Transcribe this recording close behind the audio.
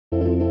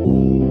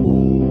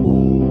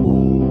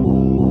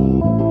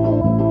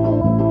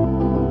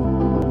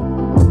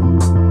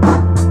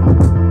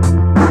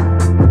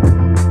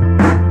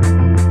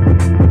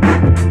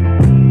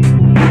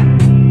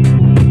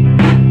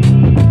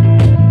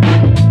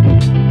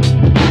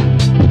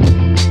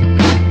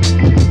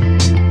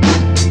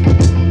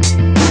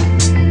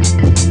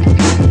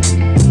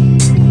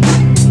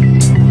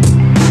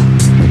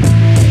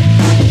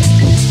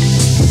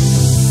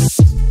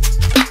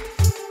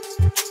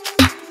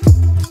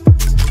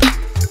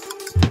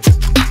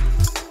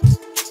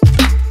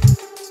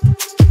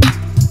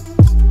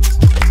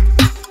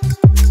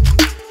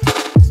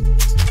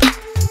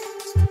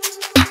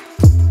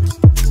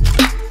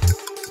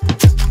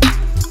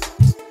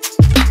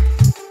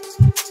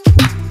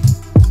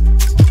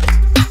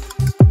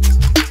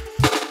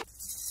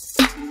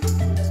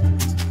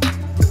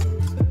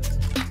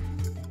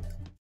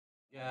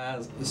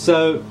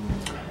So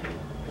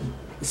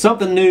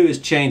something new is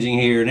changing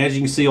here, and as you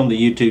can see on the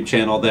YouTube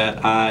channel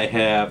that I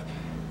have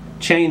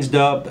changed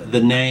up the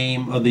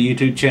name of the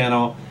YouTube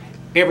channel.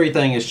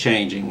 Everything is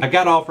changing. I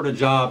got offered a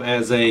job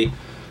as a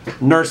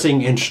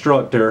nursing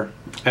instructor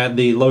at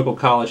the local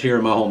college here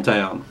in my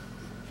hometown,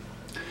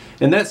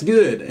 and that's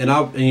good.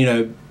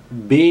 And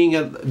being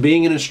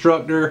an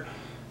instructor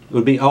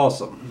would be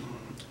awesome,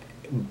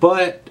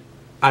 but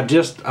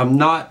I'm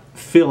not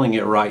feeling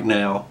it right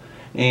now.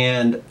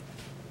 And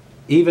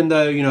even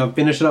though I'm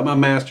finishing up my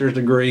master's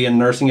degree in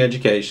nursing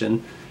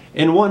education,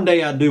 and one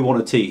day I do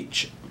want to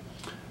teach,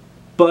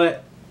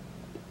 but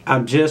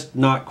I'm just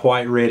not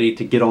quite ready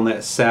to get on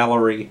that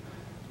salary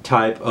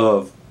type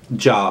of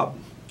job.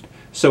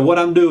 So what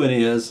I'm doing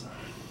is,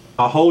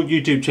 my whole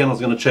YouTube channel is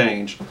going to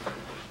change.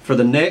 For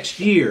the next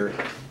year,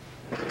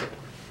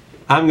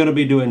 I'm going to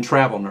be doing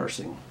travel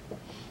nursing.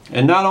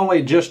 And not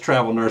only just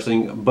travel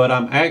nursing, but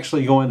I'm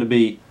actually going to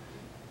be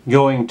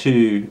going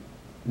to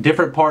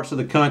different parts of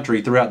the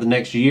country throughout the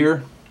next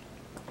year.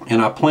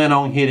 And I plan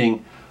on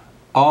hitting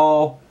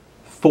all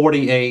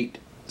 48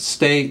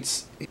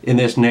 states in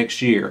this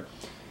next year.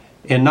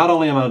 And not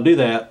only am I going to do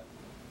that,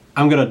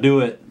 I'm going to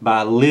do it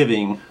by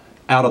living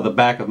out of the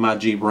back of my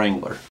Jeep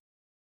Wrangler.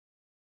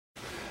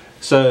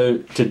 So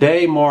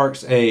today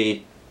marks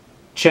a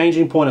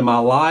changing point in my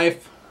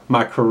life,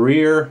 my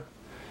career,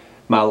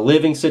 my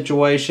living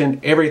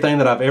situation. Everything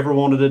that I've ever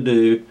wanted to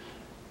do,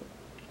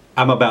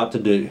 I'm about to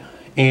do.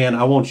 And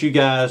I want you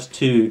guys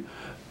to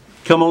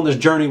come on this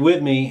journey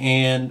with me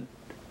and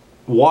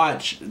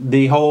watch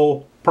the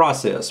whole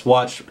process.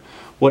 Watch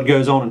what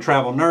goes on in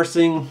travel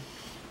nursing.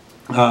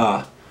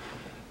 I'm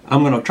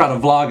going to try to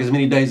vlog as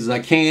many days as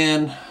I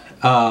can.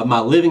 My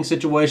living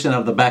situation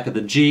out of the back of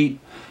the Jeep.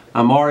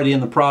 I'm already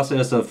in the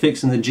process of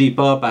fixing the Jeep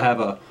up. I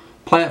have a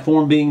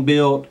platform being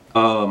built.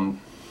 Redone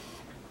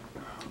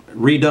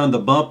the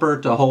bumper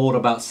to hold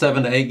about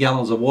 7 to 8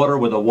 gallons of water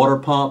with a water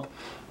pump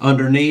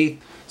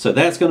underneath. So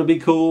that's going to be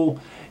cool.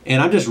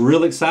 And I'm just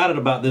real excited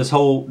about this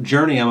whole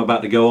journey I'm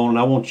about to go on. And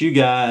I want you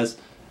guys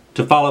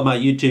to follow my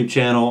YouTube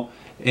channel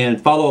and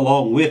follow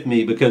along with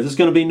me, because it's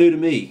going to be new to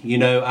me.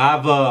 In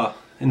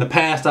the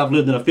past, I've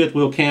lived in a fifth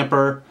wheel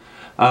camper.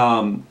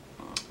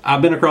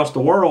 I've been across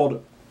the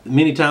world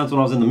many times when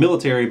I was in the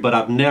military, but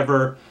I've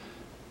never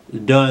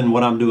done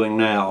what I'm doing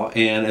now.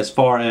 And as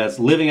far as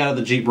living out of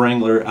the Jeep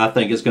Wrangler, I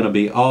think it's going to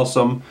be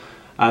awesome.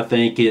 I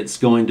think it's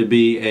going to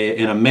be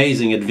an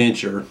amazing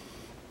adventure.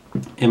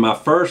 And my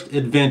first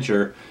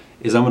adventure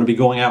is I'm going to be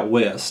going out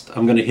west.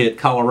 I'm going to hit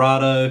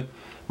Colorado,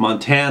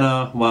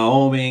 Montana,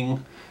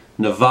 Wyoming,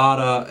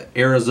 Nevada,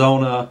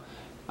 Arizona.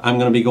 I'm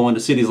going to be going to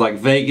cities like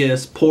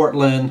Vegas,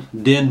 Portland,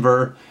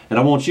 Denver, and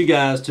I want you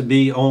guys to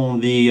be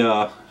on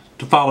to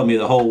follow me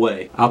the whole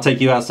way. I'll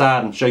take you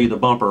outside and show you the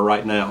bumper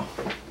right now.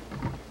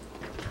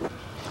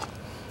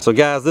 So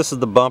guys, this is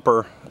the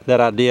bumper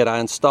that I did. I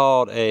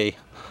installed a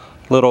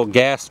little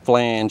gas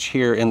flange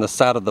here in the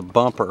side of the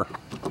bumper,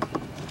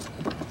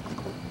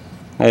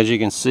 as you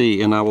can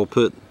see, and I will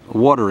put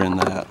water in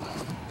that.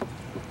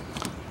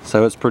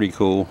 So it's pretty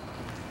cool.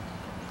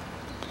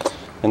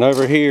 And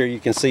over here you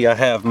can see I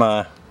have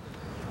my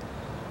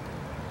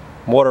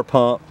water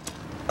pump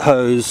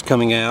hose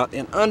coming out,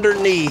 and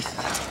underneath,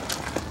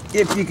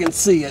 if you can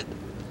see it,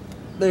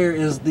 there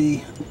is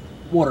the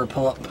water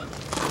pump.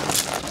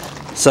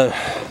 So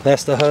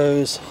that's the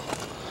hose.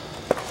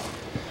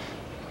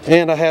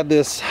 And I had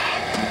this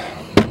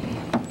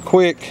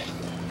quick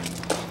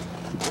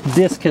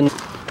disconnect.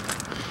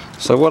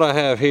 So what I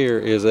have here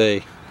is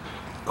a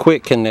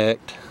quick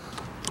connect.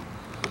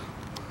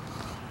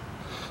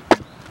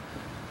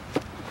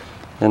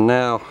 And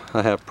now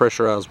I have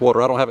pressurized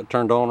water. I don't have it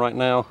turned on right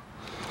now,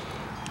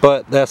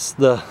 but that's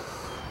going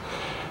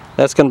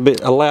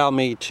to allow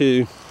me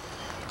to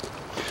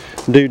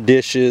do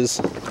dishes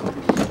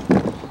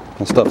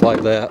and stuff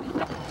like that.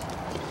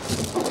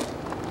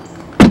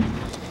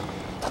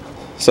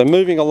 So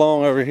moving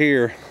along over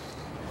here,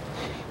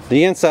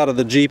 the inside of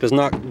the Jeep is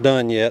not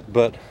done yet,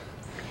 but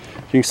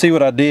you can see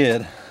what I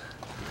did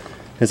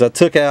is I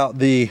took out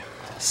the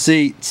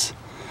seats,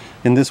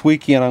 and this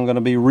weekend I'm going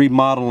to be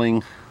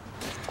remodeling.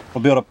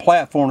 I'll build a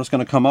platform that's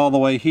going to come all the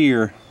way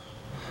here,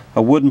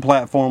 a wooden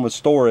platform with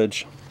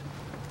storage,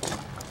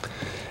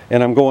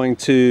 and I'm going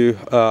to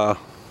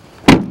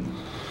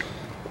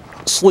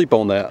sleep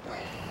on that.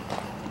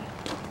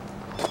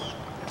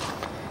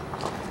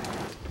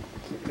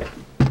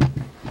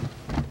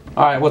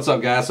 Alright, what's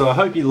up guys? So I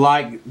hope you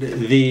like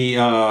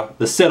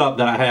the setup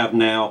that I have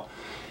now.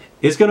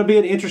 It's going to be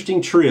an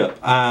interesting trip.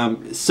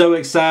 I'm so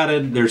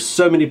excited. There's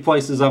so many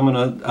places I'm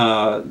going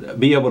to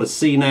be able to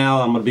see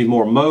now. I'm going to be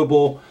more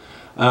mobile.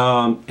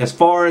 As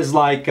far as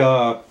like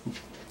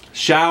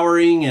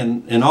showering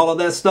and all of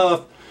that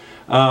stuff,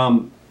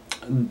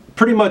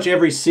 pretty much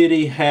every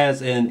city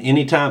has an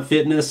anytime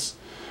fitness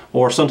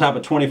or some type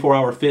of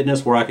 24-hour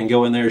fitness where I can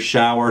go in there and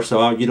shower, so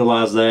I'll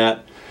utilize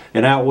that.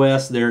 And out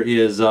west there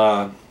is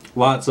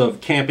lots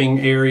of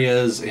camping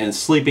areas and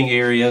sleeping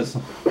areas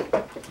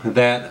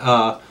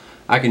that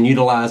I can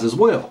utilize as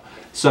well.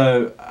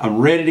 So I'm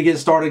ready to get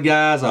started,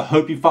 guys. I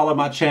hope you follow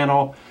my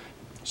channel.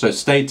 So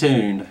stay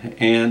tuned,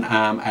 and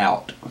I'm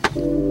out.